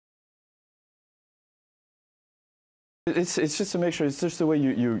It's just to make sure. It's just the way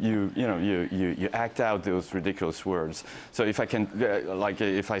you act out those ridiculous words. So if I can, like,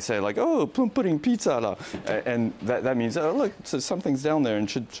 if I say like, oh, plum pudding pizza, la, and that means, oh look, so something's down there and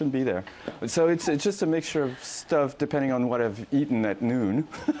shouldn't be there. So it's just a mixture of stuff depending on what I've eaten at noon.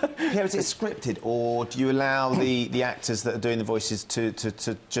 Yeah, is it scripted, or do you allow the actors that are doing the voices to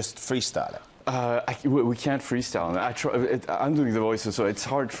just freestyle it? We can't freestyle. I'm doing the voices, so it's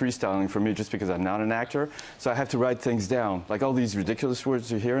hard freestyling for me just because I'm not an actor. So I have to write things down. Like all these ridiculous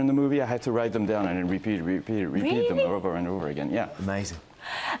words you hear in the movie, I have to write them down and then repeat them over and over again. Yeah. Amazing.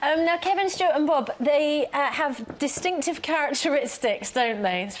 Now, Kevin, Stuart and Bob, they have distinctive characteristics, don't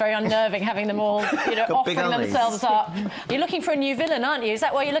they? It's very unnerving having them all, offering themselves up. You're looking for a new villain, aren't you? Is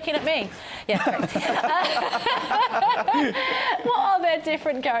that why you're looking at me? Yeah, correct. What are their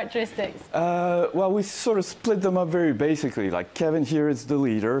different characteristics? Well, we sort of split them up very basically. Like, Kevin here is the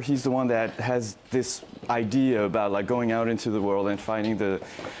leader. He's the one that has this idea about, like, going out into the world and finding the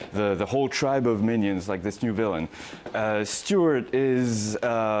whole tribe of minions, like this new villain. Stuart is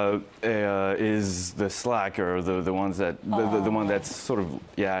the slacker, the one that's sort of,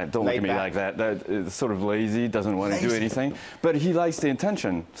 yeah, don't look at me like that. That is sort of lazy, doesn't want to do anything, but he likes the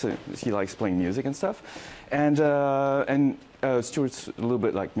intention. So he likes playing music and stuff, and Stuart's a little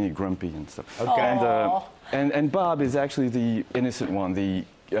bit like me, grumpy and stuff. Okay. And Bob is actually the innocent one, the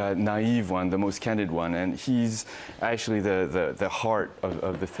naive one, the most candid one, and he's actually the heart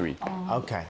of the three. Okay.